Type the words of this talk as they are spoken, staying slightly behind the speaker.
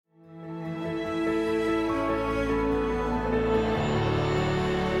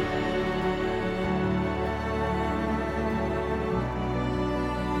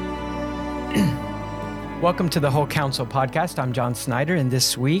Welcome to the Whole Counsel podcast. I'm John Snyder, and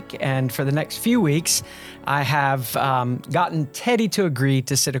this week and for the next few weeks, I have gotten Teddy to agree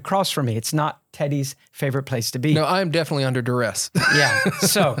to sit across from me. It's not Teddy's favorite place to be. No, I'm definitely under duress. Yeah.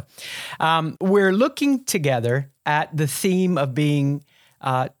 So we're looking together at the theme of being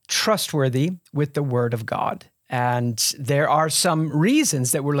trustworthy with the Word of God. And there are some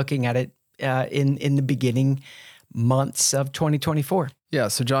reasons that we're looking at it in the beginning months of 2024. Yeah.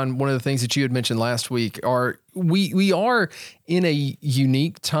 So, John, one of the things that you had mentioned last week are we are in a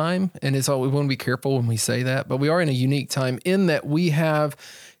unique time, and it's all, we want to be careful when we say that, but we are in a unique time in that we have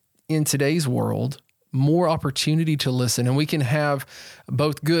in today's world more opportunity to listen, and we can have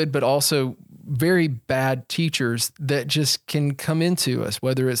both good but also very bad teachers that just can come into us,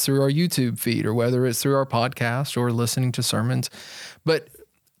 whether it's through our YouTube feed or whether it's through our podcast or listening to sermons. But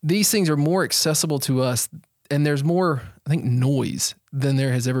these things are more accessible to us, and there's more, I think, noise than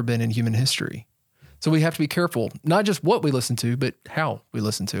there has ever been in human history. So we have to be careful, not just what we listen to, but how we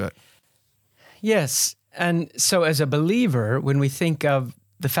listen to it. Yes. And so as a believer, when we think of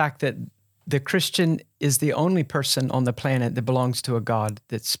the fact that the Christian is the only person on the planet that belongs to a God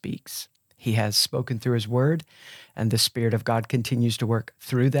that speaks. He has spoken through his word, and the Spirit of God continues to work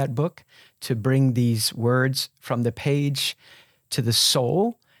through that book to bring these words from the page to the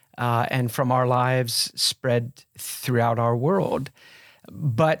soul, and from our lives spread throughout our world.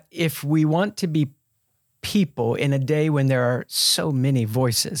 But if we want to be people in a day when there are so many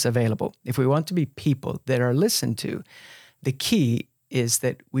voices available, if we want to be people that are listened to, the key is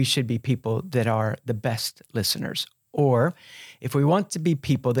that we should be people that are the best listeners. Or if we want to be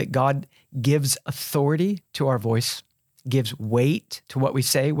people that God gives authority to our voice, gives weight to what we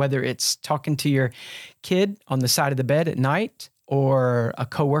say, whether it's talking to your kid on the side of the bed at night, or a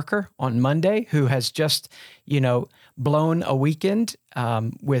coworker on Monday who has just, blown a weekend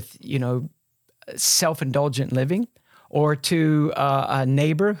with, self-indulgent living, or to a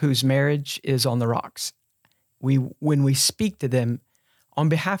neighbor whose marriage is on the rocks. When we speak to them on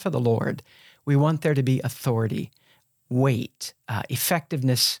behalf of the Lord, we want there to be authority, weight,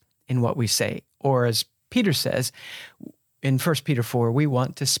 effectiveness in what we say. Or as Peter says, in 1 Peter 4, we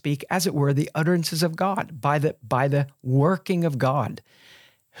want to speak, as it were, the utterances of God, by the working of God.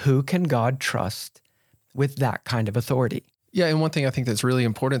 Who can God trust with that kind of authority? Yeah, and one thing I think that's really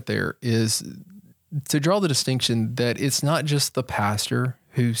important there is to draw the distinction that it's not just the pastor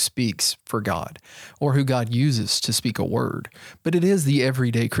who speaks for God or who God uses to speak a word, but it is the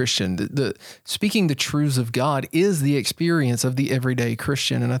everyday Christian. The speaking the truths of God is the experience of the everyday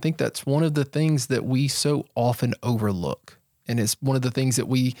Christian. And I think that's one of the things that we so often overlook. And it's one of the things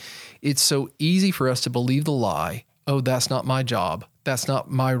that it's so easy for us to believe the lie, oh, that's not my job. That's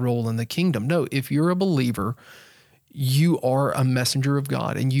not my role in the kingdom. No, if you're a believer, you are a messenger of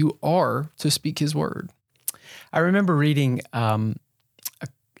God and you are to speak his word. I remember reading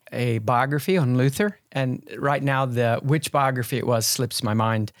a biography on Luther, and right now which biography it was slips my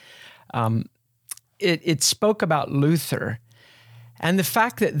mind. It spoke about Luther and the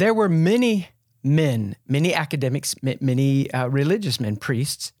fact that there were many men, many academics, many religious men,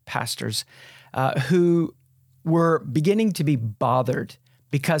 priests, pastors, who were beginning to be bothered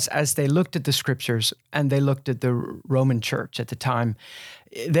because as they looked at the scriptures and they looked at the Roman church at the time,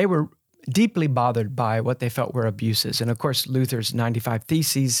 they were deeply bothered by what they felt were abuses. And of course, Luther's 95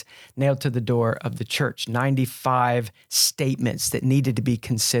 Theses nailed to the door of the church, 95 statements that needed to be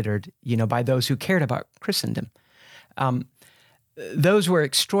considered, by those who cared about Christendom. Those were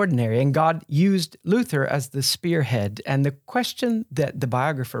extraordinary, and God used Luther as the spearhead. And the question that the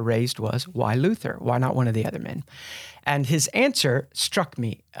biographer raised was, why Luther? Why not one of the other men? And his answer struck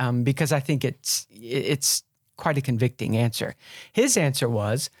me because I think it's quite a convicting answer. His answer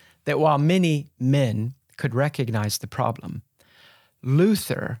was that while many men could recognize the problem,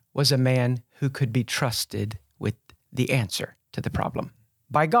 Luther was a man who could be trusted with the answer to the problem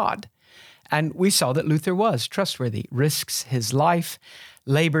by God. And we saw that Luther was trustworthy, risks his life,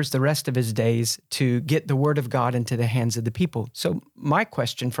 labors the rest of his days to get the word of God into the hands of the people. So my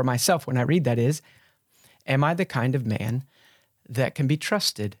question for myself when I read that is, am I the kind of man that can be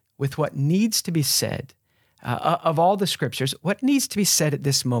trusted with what needs to be said of all the scriptures, what needs to be said at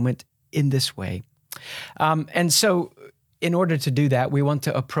this moment in this way? And so in order to do that, we want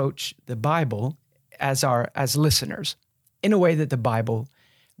to approach the Bible as listeners in a way that the Bible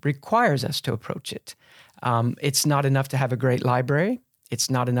requires us to approach it. It's not enough to have a great library. It's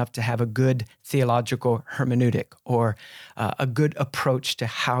not enough to have a good theological hermeneutic or a good approach to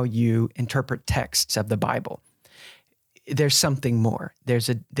how you interpret texts of the Bible. There's something more.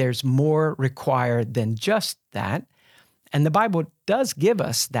 There's more required than just that. And the Bible does give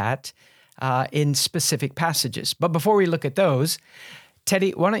us that in specific passages. But before we look at those,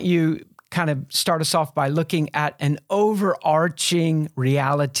 Teddy, why don't you kind of start us off by looking at an overarching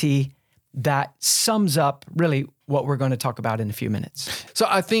reality that sums up really what we're going to talk about in a few minutes. So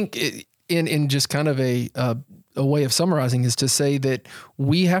I think in just kind of a way of summarizing is to say that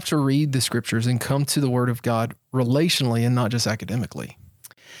we have to read the scriptures and come to the Word of God relationally and not just academically.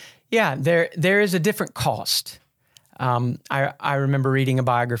 Yeah, there is a different cost. I remember reading a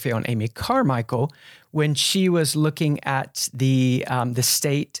biography on Amy Carmichael when she was looking at the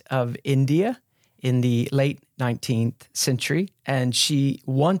state of India in the late 19th century, and she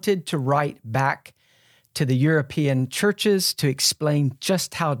wanted to write back to the European churches to explain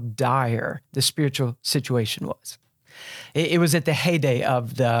just how dire the spiritual situation was. It was at the heyday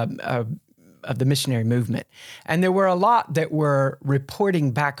of the missionary movement, and there were a lot that were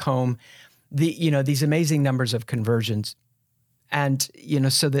reporting back home these amazing numbers of conversions. And,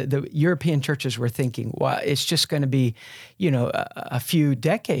 so the European churches were thinking, well, it's just going to be, a few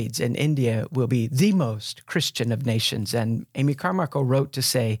decades and India will be the most Christian of nations. And Amy Carmichael wrote to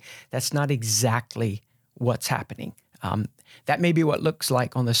say, that's not exactly what's happening. That may be what looks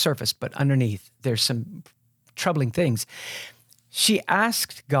like on the surface, but underneath there's some troubling things. She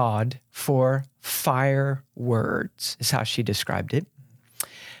asked God for fire words, is how she described it.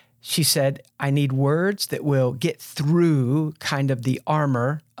 She said, I need words that will get through kind of the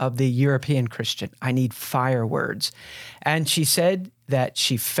armor of the European Christian. I need fire words. And she said that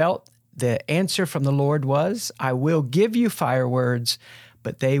she felt the answer from the Lord was, I will give you fire words,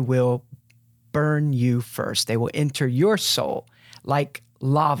 but they will burn you first. They will enter your soul like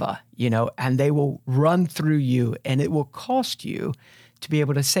lava, and they will run through you, and it will cost you to be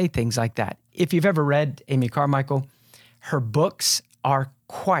able to say things like that. If you've ever read Amy Carmichael, her books are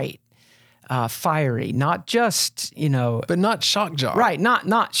quite fiery, not just, but not shock jock. Right.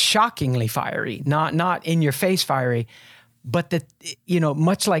 Not shockingly fiery, not in your face fiery, but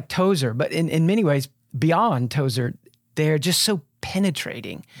much like Tozer, but in many ways beyond Tozer, they're just so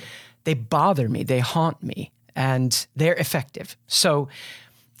penetrating. They bother me. They haunt me, and they're effective. So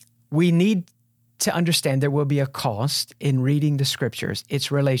we need to understand there will be a cost in reading the scriptures. It's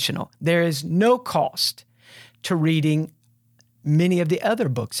relational. There is no cost to reading many of the other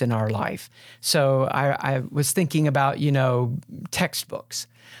books in our life. So I was thinking about, textbooks.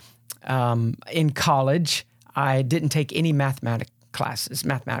 In college, I didn't take any mathematical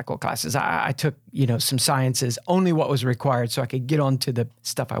classes. I took, some sciences, only what was required so I could get on to the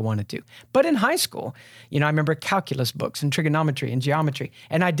stuff I wanted to. But in high school, I remember calculus books and trigonometry and geometry,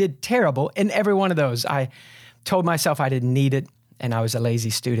 and I did terrible in every one of those. I told myself I didn't need it, and I was a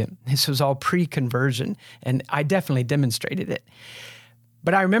lazy student. This was all pre-conversion, and I definitely demonstrated it.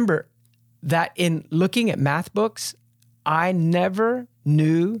 But I remember that in looking at math books, I never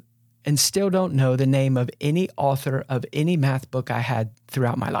knew and still don't know the name of any author of any math book I had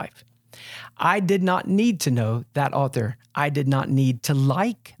throughout my life. I did not need to know that author. I did not need to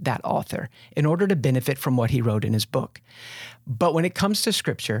like that author in order to benefit from what he wrote in his book. But when it comes to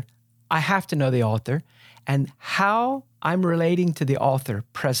scripture, I have to know the author and how I'm relating to the author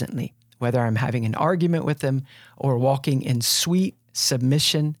presently, whether I'm having an argument with him or walking in sweet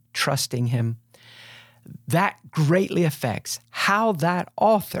submission, trusting him. That greatly affects how that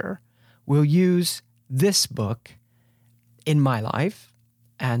author will use this book in my life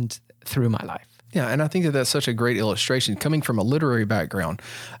and through my life. Yeah, and I think that that's such a great illustration. Coming from a literary background,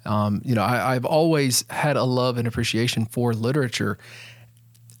 I've always had a love and appreciation for literature,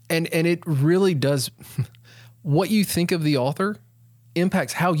 and it really does. What you think of the author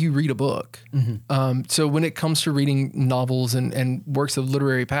impacts how you read a book. Mm-hmm. So when it comes to reading novels and works of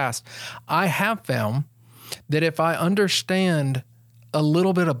literary past, I have found that if I understand a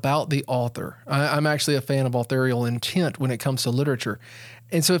little bit about the author, I'm actually a fan of authorial intent when it comes to literature.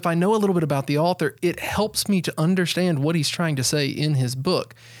 And so if I know a little bit about the author, it helps me to understand what he's trying to say in his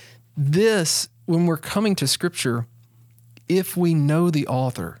book. This, when we're coming to scripture, if we know the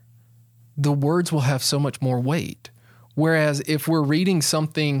author, the words will have so much more weight. Whereas if we're reading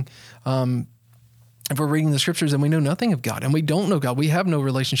something, if we're reading the scriptures and we know nothing of God and we don't know God, we have no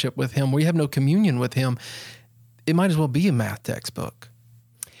relationship with him, we have no communion with him, it might as well be a math textbook.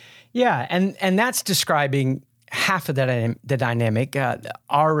 Yeah, and that's describing half of the dynamic,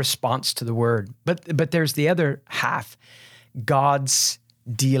 our response to the word. But there's the other half, God's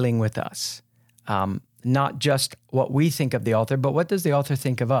dealing with us. Not just what we think of the author, but what does the author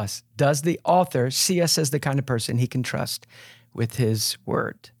think of us? Does the author see us as the kind of person he can trust with his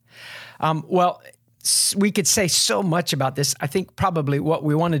word? Well, we could say so much about this. I think probably what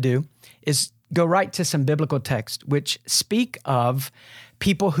we want to do is go right to some biblical texts which speak of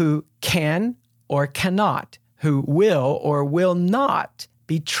people who can or cannot, who will or will not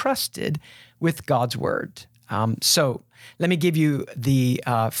be trusted with God's word. So let me give you the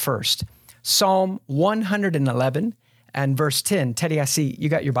first. Psalm 111 and verse 10. Teddy, I see you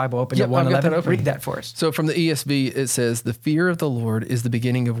got your Bible open at 111. I've got that open. Read that for us. So from the ESV, it says, "The fear of the Lord is the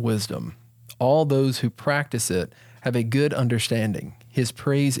beginning of wisdom. All those who practice it have a good understanding. His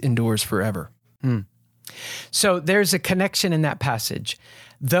praise endures forever." So there's a connection in that passage.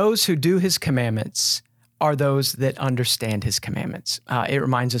 Those who do his commandments are those that understand his commandments. It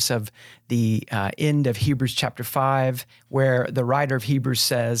reminds us of the end of Hebrews chapter 5, where the writer of Hebrews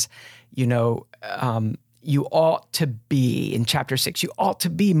says, you ought to be, in chapter 6, you ought to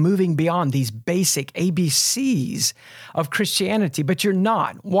be moving beyond these basic ABCs of Christianity, but you're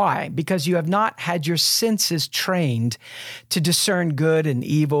not. Why? Because you have not had your senses trained to discern good and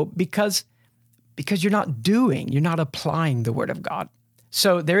evil, because you're not applying the word of God.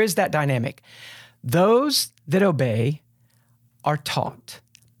 So there is that dynamic. Those that obey are taught.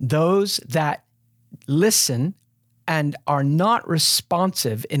 Those that listen and are not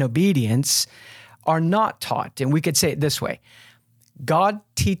responsive in obedience are not taught. And we could say it this way: God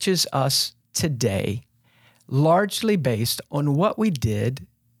teaches us today largely based on what we did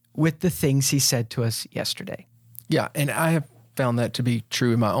with the things he said to us yesterday. Yeah, and I have found that to be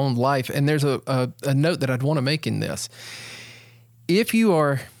true in my own life. And there's a note that I'd want to make in this. If you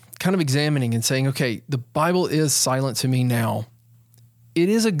are kind of examining and saying, okay, the Bible is silent to me now, it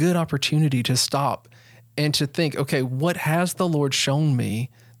is a good opportunity to stop and to think, okay, what has the Lord shown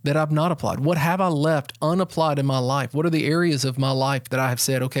me that I've not applied? What have I left unapplied in my life? What are the areas of my life that I have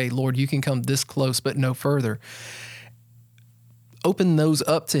said, okay, Lord, you can come this close, but no further? Open those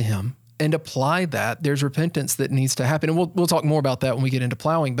up to him and apply that. There's repentance that needs to happen. And we'll talk more about that when we get into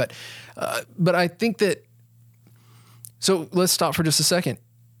plowing. But I think that, so let's stop for just a second.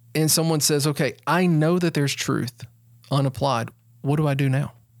 And someone says, okay, I know that there's truth unapplied. What do I do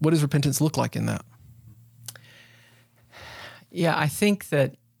now? What does repentance look like in that? Yeah, I think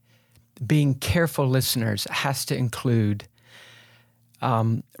that being careful listeners has to include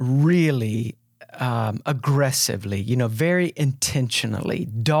really aggressively, very intentionally,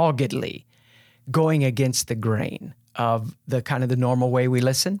 doggedly going against the grain of the kind of the normal way we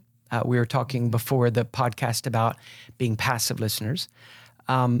listen. We were talking before the podcast about being passive listeners.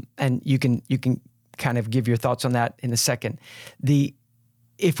 And you can kind of give your thoughts on that in a second.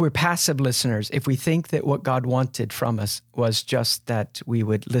 If we're passive listeners, if we think that what God wanted from us was just that we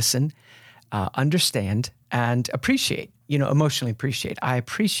would listen, understand, and appreciate, emotionally appreciate. I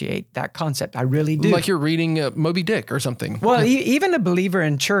appreciate that concept. I really do. Like you're reading Moby Dick or something. Well, even a believer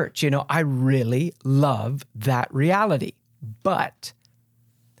in church, I really love that reality. But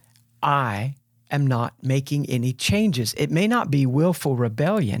I am not making any changes. It may not be willful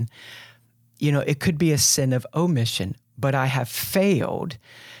rebellion. It could be a sin of omission, but I have failed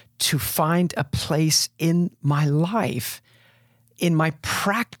to find a place in my life, in my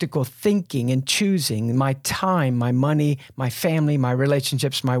practical thinking and choosing, my time, my money, my family, my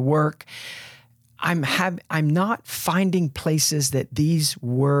relationships, my work. I'm not finding places that these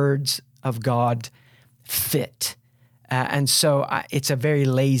words of God fit. And so it's a very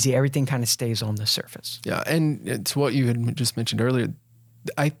lazy, everything kind of stays on the surface. Yeah, and it's what you had just mentioned earlier.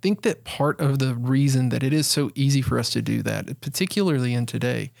 I think that part of the reason that it is so easy for us to do that, particularly in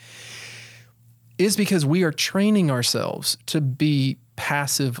today, is because we are training ourselves to be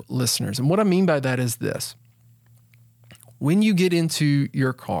passive listeners. And what I mean by that is this. When you get into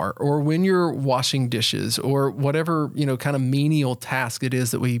your car or when you're washing dishes or whatever, kind of menial task it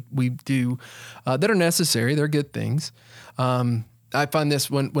is that we do that are necessary, they're good things. I find this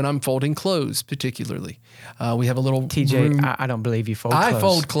when I'm folding clothes, particularly. We have a little TJ, room. I don't believe you fold clothes. I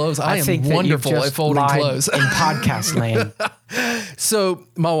fold clothes. I am think wonderful at folding clothes. In podcast land. So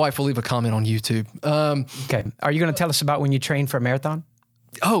my wife will leave a comment on YouTube. Okay. Are you going to tell us about when you trained for a marathon?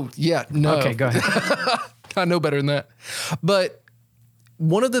 Oh, yeah. No. Okay, go ahead. I know better than that. But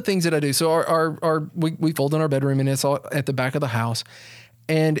one of the things that I do, so we fold in our bedroom and it's all at the back of the house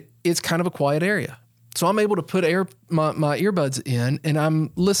and it's kind of a quiet area. So I'm able to put my earbuds in and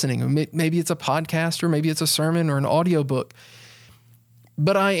I'm listening. Maybe it's a podcast or maybe it's a sermon or an audiobook,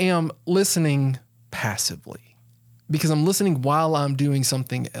 but I am listening passively because I'm listening while I'm doing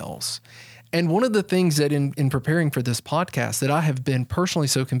something else. And one of the things that in preparing for this podcast that I have been personally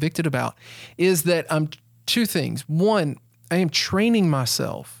so convicted about is that two things. One, I am training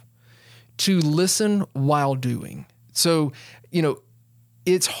myself to listen while doing. So,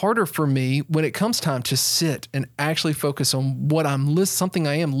 it's harder for me when it comes time to sit and actually focus on what something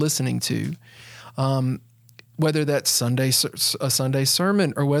I am listening to. whether that's a Sunday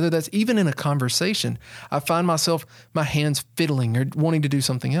sermon or whether that's even in a conversation, I find myself, my hands fiddling or wanting to do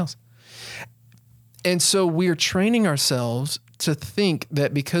something else. And so we are training ourselves to think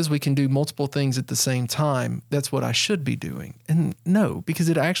that because we can do multiple things at the same time, that's what I should be doing. And no, because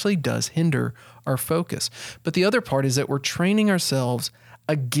it actually does hinder our focus. But the other part is that we're training ourselves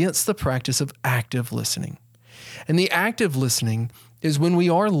against the practice of active listening. And the active listening is when we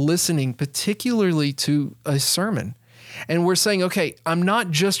are listening, particularly to a sermon, and we're saying, okay, I'm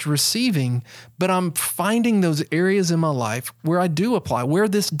not just receiving, but I'm finding those areas in my life where I do apply, where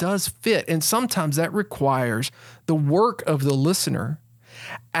this does fit. And sometimes that requires the work of the listener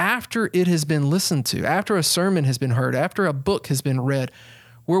after it has been listened to, after a sermon has been heard, after a book has been read,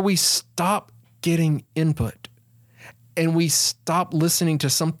 where we stop getting input and we stop listening to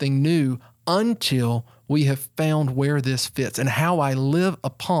something new until we have found where this fits and how I live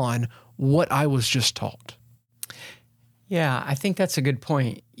upon what I was just taught. Yeah, I think that's a good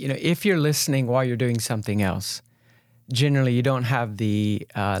point. If you're listening while you're doing something else, generally you don't have the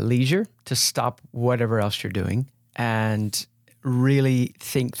leisure to stop whatever else you're doing and really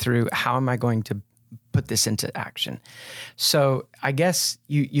think through, how am I going to put this into action? So I guess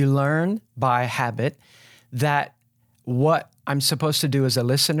you learn by habit that what I'm supposed to do as a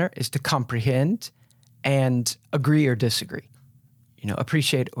listener is to comprehend and agree or disagree,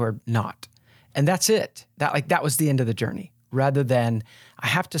 appreciate or not. And that's it. That was the end of the journey, rather than I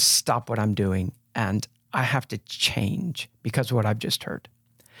have to stop what I'm doing and I have to change because of what I've just heard.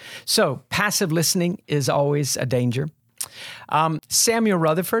 So passive listening is always a danger. Samuel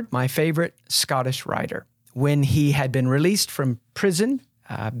Rutherford, my favorite Scottish writer, when he had been released from prison,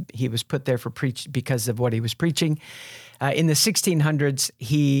 he was put there because of what he was preaching. In the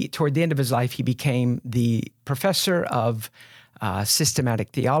 1600s, toward the end of his life, he became the professor of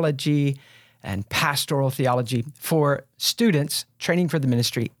systematic theology and pastoral theology for students training for the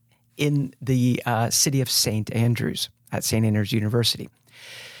ministry in the city of St. Andrews at St. Andrews University.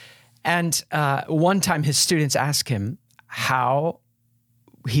 And one time his students asked him how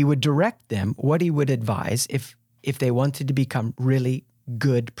he would direct them, what he would advise if they wanted to become really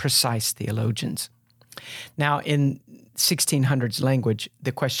good, precise theologians. Now, in 1600s language,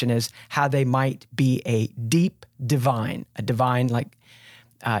 the question is how they might be a deep divine. A divine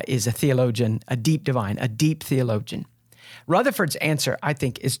is a theologian, a deep divine, a deep theologian. Rutherford's answer, I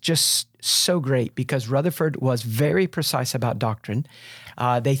think, is just so great because Rutherford was very precise about doctrine.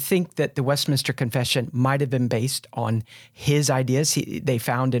 They think that the Westminster Confession might have been based on his ideas. They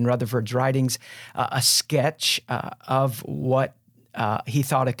found in Rutherford's writings a sketch of what he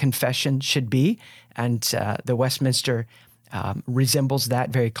thought a confession should be, and the Westminster resembles that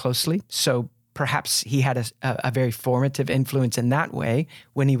very closely. So perhaps he had a very formative influence in that way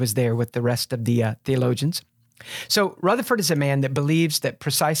when he was there with the rest of the theologians. So Rutherford is a man that believes that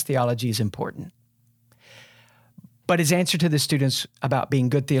precise theology is important. But his answer to the students about being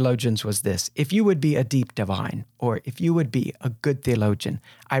good theologians was this: if you would be a deep divine, or if you would be a good theologian,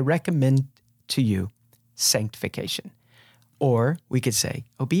 I recommend to you sanctification. Or we could say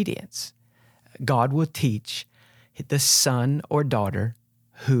obedience. God will teach the son or daughter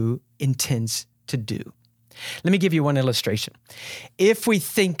who intends to do. Let me give you one illustration. If we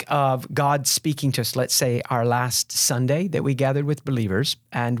think of God speaking to us, let's say our last Sunday that we gathered with believers,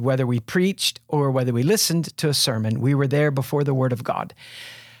 and whether we preached or whether we listened to a sermon, we were there before the Word of God.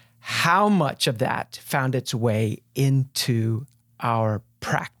 How much of that found its way into our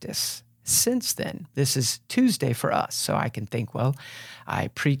practice since then? This is Tuesday for us, so I can think, well, I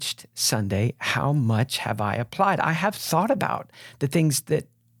preached Sunday. How much have I applied? I have thought about the things that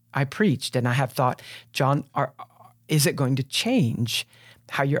I preached, and I have thought, John, is it going to change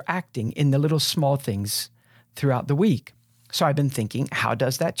how you're acting in the little small things throughout the week? So I've been thinking, how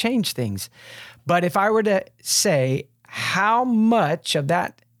does that change things? But if I were to say how much of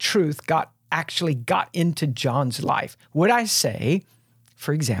that truth actually got into John's life, would I say,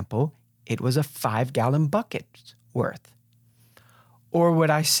 for example, it was a 5-gallon bucket worth? Or would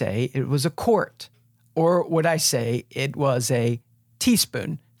I say it was a quart? Or would I say it was a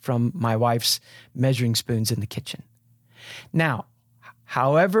teaspoon from my wife's measuring spoons in the kitchen? Now,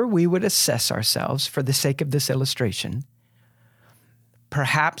 however we would assess ourselves for the sake of this illustration,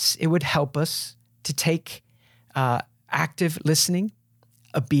 perhaps it would help us to take active listening,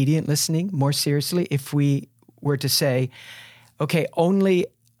 obedient listening more seriously if we were to say, okay, only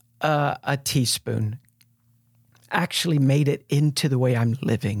a teaspoon actually made it into the way I'm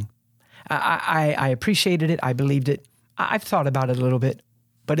living. I appreciated it. I believed it. I've thought about it a little bit,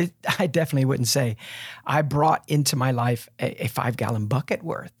 but I definitely wouldn't say I brought into my life a 5-gallon bucket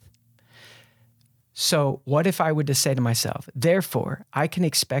worth. So what if I were to say to myself, therefore, I can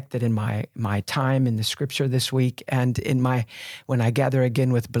expect that in my time in the scripture this week and when I gather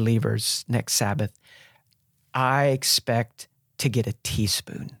again with believers next Sabbath, I expect to get a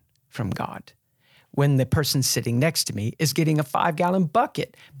teaspoon from God when the person sitting next to me is getting a 5-gallon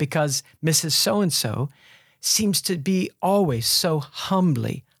bucket because Mrs. So-and-so seems to be always so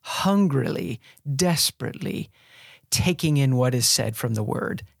humbly, hungrily, desperately taking in what is said from the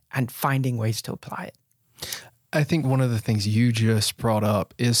word and finding ways to apply it. I think one of the things you just brought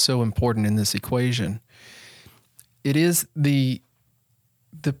up is so important in this equation. It is the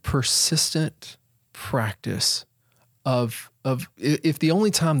persistent practice of if the only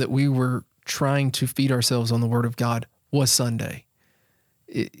time that we were trying to feed ourselves on the Word of God was Sunday,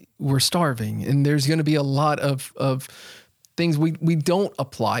 we're starving, and there's going to be a lot of things we don't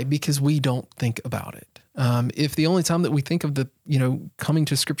apply because we don't think about it. If the only time that we think of coming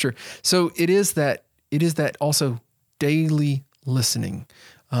to Scripture, so it is that also daily listening.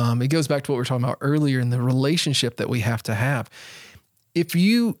 It goes back to what we were talking about earlier in the relationship that we have to have. If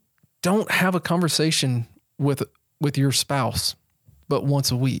you don't have a conversation with your spouse but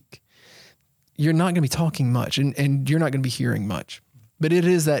once a week, you're not going to be talking much and you're not going to be hearing much. But it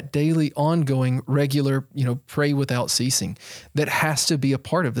is that daily, ongoing, regular, pray without ceasing that has to be a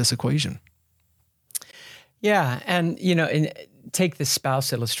part of this equation. Yeah. And, take the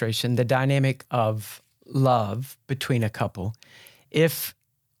spouse illustration, the dynamic of love between a couple. If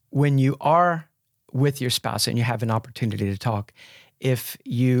when you are with your spouse and you have an opportunity to talk, if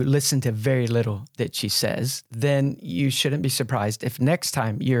you listen to very little that she says, then you shouldn't be surprised if next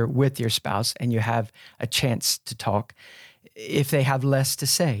time you're with your spouse and you have a chance to talk, if they have less to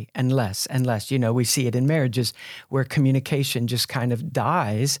say and less and less. We see it in marriages where communication just kind of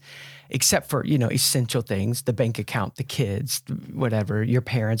dies, except for, essential things, the bank account, the kids, whatever, your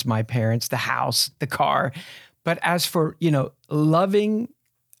parents, my parents, the house, the car. But as for, loving,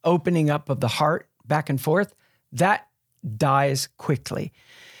 opening up of the heart back and forth, that dies quickly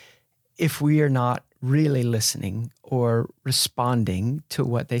if we are not really listening or responding to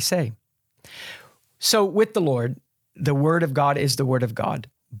what they say. So with the Lord, the Word of God is the Word of God,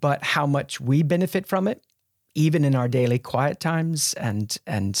 but how much we benefit from it, even in our daily quiet times and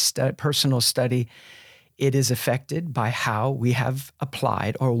personal study, it is affected by how we have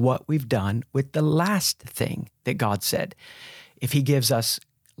applied or what we've done with the last thing that God said. If He gives us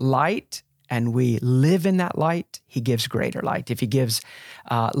light and we live in that light, He gives greater light. If He gives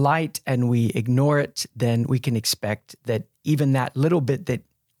light and we ignore it, then we can expect that even that little bit that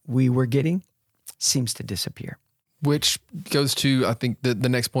we were getting seems to disappear. Which goes to, I think, the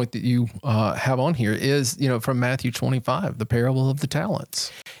next point that you have on here is, from Matthew 25, the parable of the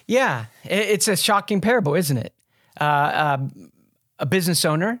talents. Yeah, it's a shocking parable, isn't it? A business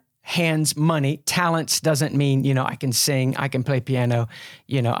owner hands money. Talents doesn't mean, I can sing, I can play piano,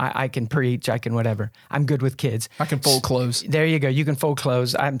 I can preach, I can whatever. I'm good with kids. I can fold clothes. There you go. You can fold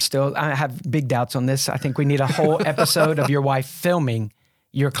clothes. I have big doubts on this. I think we need a whole episode of your wife filming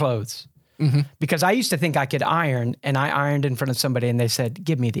your clothes. Mm-hmm. Because I used to think I could iron, and I ironed in front of somebody and they said,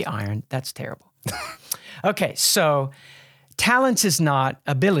 give me the iron. That's terrible. Okay, so talents is not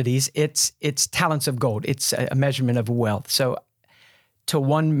abilities. It's talents of gold. It's a measurement of wealth. So to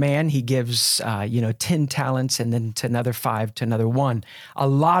one man, he gives, 10 talents, and then to another 5, to another 1. A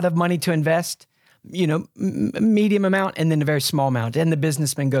lot of money to invest, medium amount, and then a very small amount. And the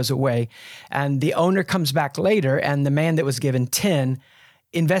businessman goes away. And the owner comes back later, and the man that was given 10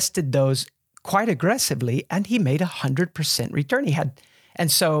 invested those quite aggressively, and he made 100% return. And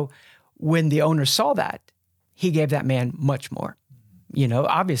so when the owner saw that, he gave that man much more.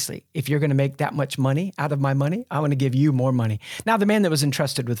 Obviously, if you're going to make that much money out of my money, I want to give you more money. Now, the man that was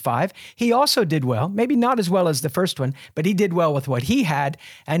entrusted with 5, he also did well, maybe not as well as the first one, but he did well with what he had,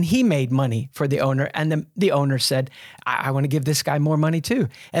 and he made money for the owner. And the owner said, I want to give this guy more money too.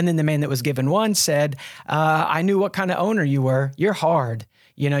 And then the man that was given 1 said, I knew what kind of owner you were. You're hard.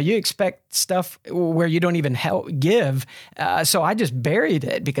 You expect stuff where you don't even give. So I just buried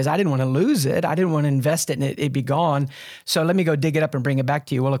it because I didn't want to lose it. I didn't want to invest it and it'd be gone. So let me go dig it up and bring it back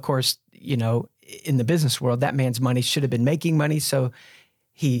to you. Well, of course, in the business world, that man's money should have been making money. So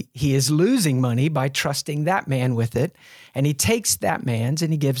he is losing money by trusting that man with it. And he takes that man's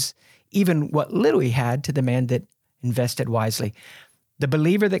and he gives even what little he had to the man that invested wisely. The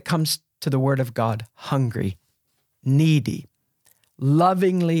believer that comes to the Word of God hungry, needy,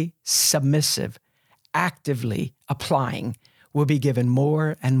 lovingly submissive, actively applying, will be given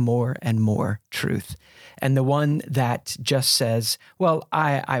more and more and more truth. And the one that just says, well,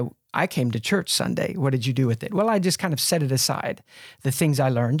 I I came to church Sunday. What did you do with it? Well, I just kind of set it aside. The things I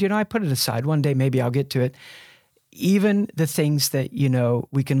learned, I put it aside. One day, maybe I'll get to it. Even the things that,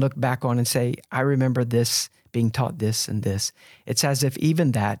 we can look back on and say, I remember this, being taught this and this. It's as if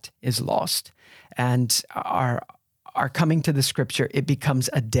even that is lost. And our coming to the scripture, it becomes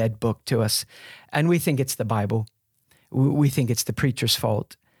a dead book to us. And we think it's the Bible. We think it's the preacher's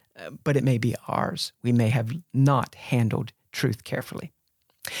fault, but it may be ours. We may have not handled truth carefully.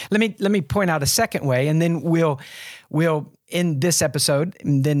 Let me point out a second way, and then we'll end this episode,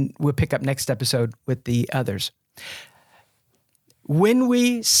 and then we'll pick up next episode with the others. When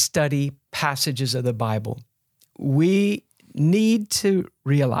we study passages of the Bible, we need to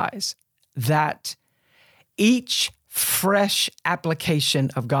realize that each fresh application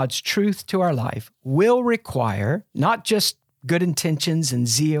of God's truth to our life will require not just good intentions and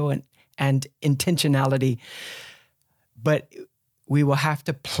zeal and intentionality, but we will have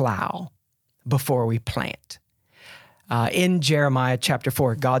to plow before we plant. In Jeremiah chapter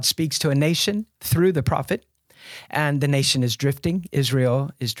 4, God speaks to a nation through the prophet, and the nation is drifting.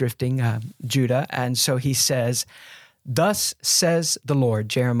 Israel is drifting, Judah. And so he says, "Thus says the Lord,"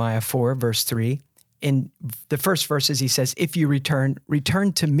 Jeremiah 4, verse 3. In the first verses, he says, "If you return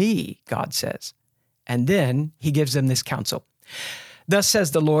to me," God says. And then he gives them this counsel. "Thus says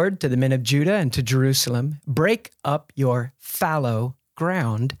the Lord to the men of Judah and to Jerusalem, break up your fallow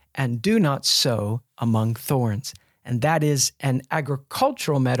ground and do not sow among thorns." And that is an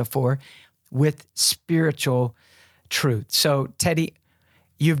agricultural metaphor with spiritual truth. So, Teddy,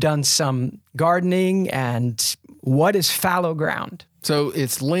 you've done some gardening, and what is fallow ground? So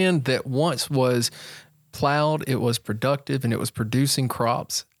it's land that once was plowed, it was productive, and it was producing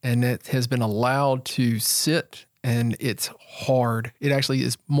crops, and it has been allowed to sit, and it's hard. It actually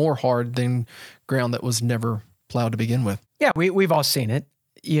is more hard than ground that was never plowed to begin with. Yeah, we've all seen it.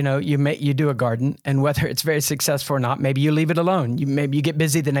 You do a garden, and whether it's very successful or not, maybe you leave it alone. Maybe you get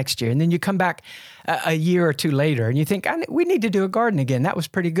busy the next year, and then you come back a year or two later, and you think, we need to do a garden again. That was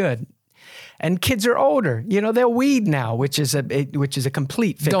pretty good. And kids are older. They'll weed now, which is a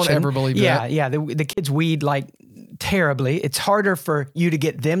complete fiction. Don't ever believe that. Yeah. The kids weed like terribly. It's harder for you to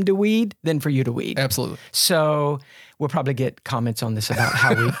get them to weed than for you to weed. Absolutely. So we'll probably get comments on this about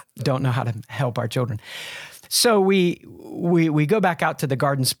how we don't know how to help our children. So we go back out to the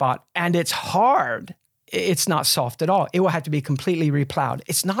garden spot, and it's hard. It's not soft at all. It will have to be completely replowed.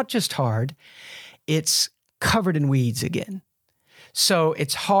 It's not just hard. It's covered in weeds again. So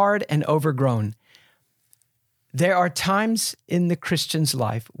it's hard and overgrown. There are times in the Christian's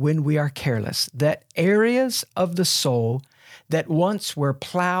life when we are careless, that areas of the soul that once were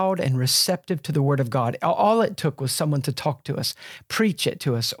plowed and receptive to the Word of God, all it took was someone to talk to us, preach it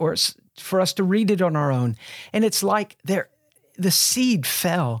to us, or for us to read it on our own. And it's like the seed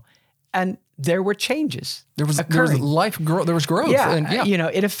fell, and there were changes. There was life growth. There was growth. Yeah, and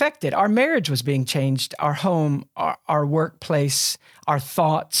it affected. Our marriage was being changed. Our home, our workplace, our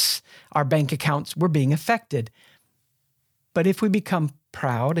thoughts, our bank accounts were being affected. But if we become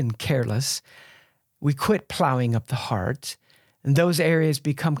proud and careless, we quit plowing up the heart, and those areas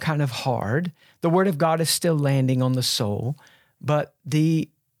become kind of hard. The Word of God is still landing on the soul, but the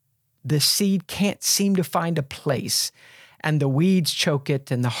seed can't seem to find a place, and the weeds choke it,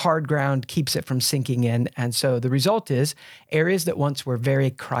 and the hard ground keeps it from sinking in. And so the result is areas that once were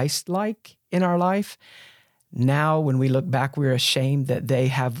very Christ-like in our life, now when we look back, we're ashamed that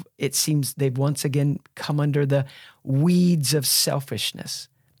it seems they've once again come under the weeds of selfishness.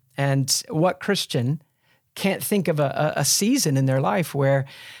 And what Christian can't think of a season in their life where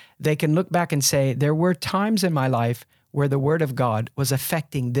they can look back and say, there were times in my life where the Word of God was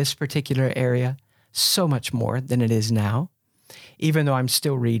affecting this particular area so much more than it is now, even though I'm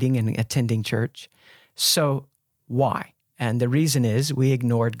still reading and attending church. So why? And the reason is we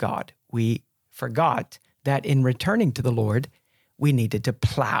ignored God. We forgot that in returning to the Lord, we needed to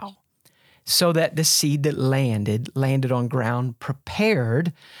plow so that the seed that landed on ground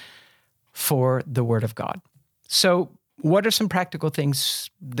prepared for the Word of God. So what are some practical things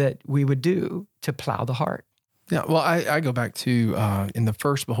that we would do to plow the heart? Yeah, well, I go back to in the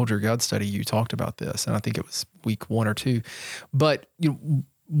first Behold Your God study, you talked about this, and I think it was week 1 or 2. But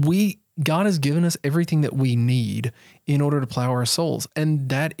God has given us everything that we need in order to plow our souls, and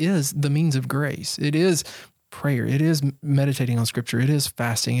that is the means of grace. It is prayer. It is meditating on Scripture. It is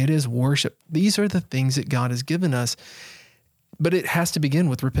fasting. It is worship. These are the things that God has given us, but it has to begin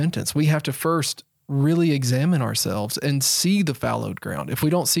with repentance. We have to first really examine ourselves and see the fallowed ground. If we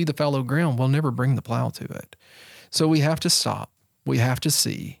don't see the fallowed ground, we'll never bring the plow to it. So we have to stop. We have to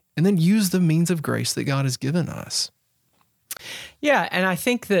see, and then use the means of grace that God has given us. Yeah, and I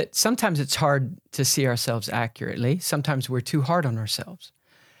think that sometimes it's hard to see ourselves accurately. Sometimes we're too hard on ourselves.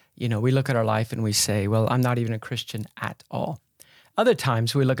 We look at our life and we say, well, I'm not even a Christian at all. Other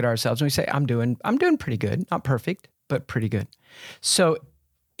times we look at ourselves and we say, I'm doing pretty good, not perfect, but pretty good. So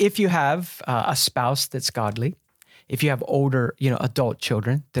if you have a spouse that's godly, if you have older, adult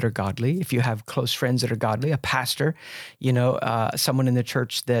children that are godly, if you have close friends that are godly, a pastor, someone in the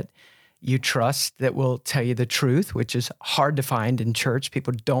church that you trust that will tell you the truth, which is hard to find in church.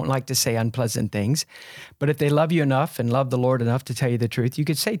 People don't like to say unpleasant things. But if they love you enough and love the Lord enough to tell you the truth, you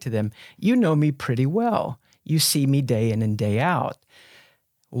could say to them, you know me pretty well. You see me day in and day out.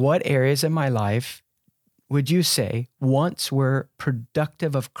 What areas of my life would you say once were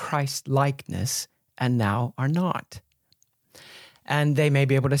productive of Christ-likeness and now are not? And they may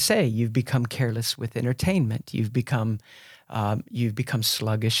be able to say, you've become careless with entertainment. You've become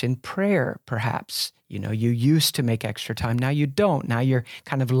sluggish in prayer, perhaps. You used to make extra time. Now you don't. Now you're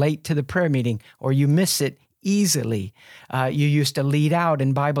kind of late to the prayer meeting, or you miss it easily. You used to lead out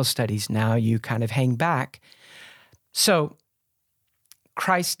in Bible studies. Now you kind of hang back. So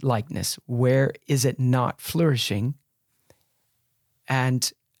Christ-likeness, where is it not flourishing?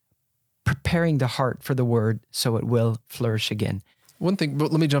 And preparing the heart for the word so it will flourish again. One thing,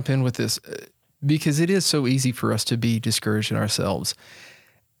 but let me jump in with this, because it is so easy for us to be discouraged in ourselves.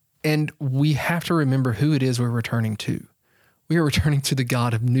 And we have to remember who it is we're returning to. We are returning to the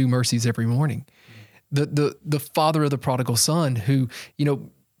God of new mercies every morning. The father of the prodigal son who,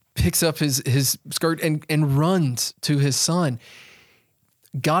 picks up his skirt and runs to his son.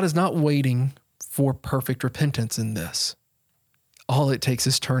 God is not waiting for perfect repentance in this. All it takes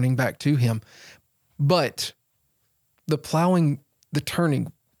is turning back to him. But the plowing, the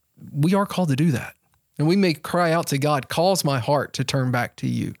turning, we are called to do that. And we may cry out to God, calls my heart to turn back to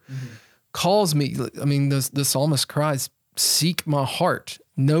you. Mm-hmm. Calls me, the psalmist cries, seek my heart,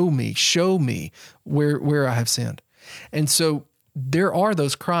 know me, show me where I have sinned. And so there are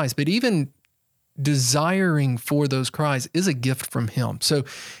those cries, but even desiring for those cries is a gift from him. So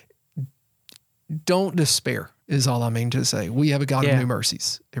don't despair is all I mean to say. We have a God of new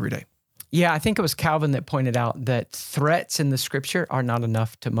mercies every day. Yeah, I think it was Calvin that pointed out that threats in the scripture are not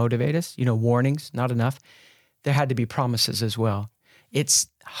enough to motivate us. Warnings, not enough. There had to be promises as well. It's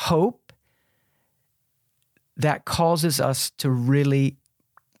hope that causes us to really,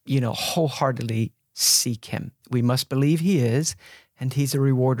 wholeheartedly seek him. We must believe he is, and he's a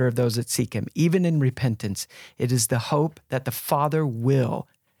rewarder of those that seek him. Even in repentance, it is the hope that the Father will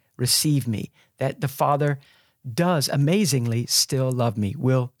receive me, that the Father does amazingly still love me,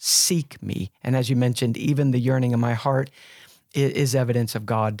 will seek me. And as you mentioned, even the yearning of my heart is evidence of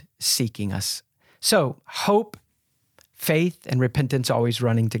God seeking us. So hope, faith, and repentance always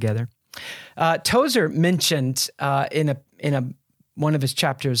running together. Tozer mentioned in one of his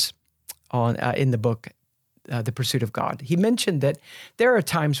chapters in the book, The Pursuit of God, he mentioned that there are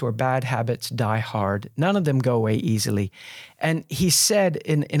times where bad habits die hard. None of them go away easily. And he said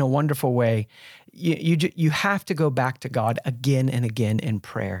in a wonderful way, you have to go back to God again and again in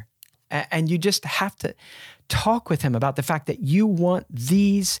prayer. And you just have to talk with him about the fact that you want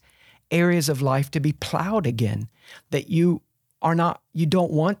these areas of life to be plowed again, that you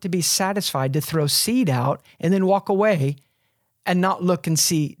don't want to be satisfied to throw seed out and then walk away and not look and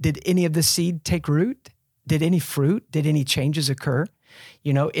see, did any of the seed take root? Did any fruit? Did any changes occur?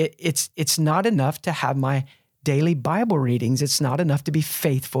 It's not enough to have my daily Bible readings. It's not enough to be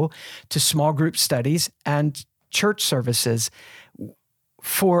faithful to small group studies and church services.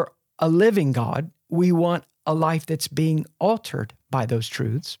 For a living God, we want a life that's being altered by those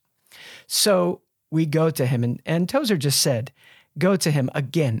truths. So we go to him, and Tozer just said, go to him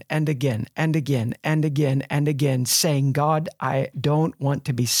again and again and again and again and again, saying, God, I don't want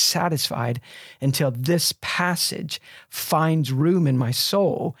to be satisfied until this passage finds room in my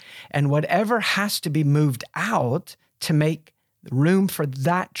soul. And whatever has to be moved out to make room for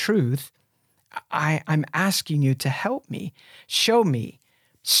that truth, I'm asking you to help me, show me,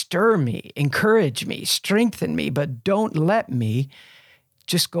 stir me, encourage me, strengthen me, but don't let me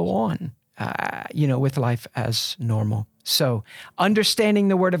just go on, with life as normal. So understanding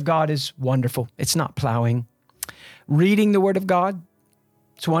the Word of God is wonderful. It's not plowing. Reading the Word of God,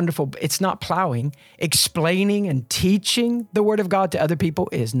 it's wonderful. It's not plowing. Explaining and teaching the Word of God to other people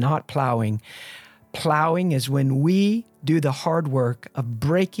is not plowing. Plowing is when we do the hard work of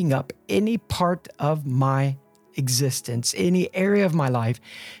breaking up any part of my existence, any area of my life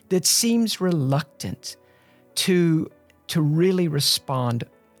that seems reluctant to really respond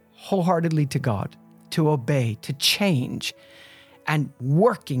wholeheartedly to God, to obey, to change, and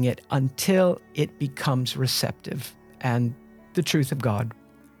working it until it becomes receptive. And the truth of God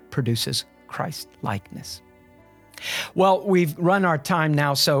produces Christ-likeness. Well, we've run our time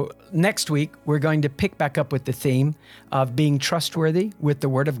now, so next week we're going to pick back up with the theme of being trustworthy with the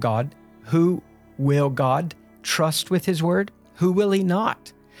Word of God. Who will God trust with His Word? Who will He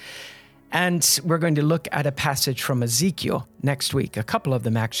not? And we're going to look at a passage from Ezekiel next week, a couple of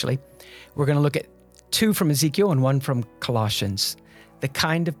them actually. We're going to look at 2 from Ezekiel and 1 from Colossians, the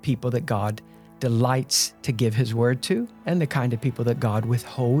kind of people that God delights to give His Word to and the kind of people that God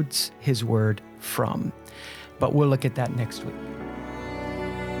withholds His Word from. But we'll look at that next week.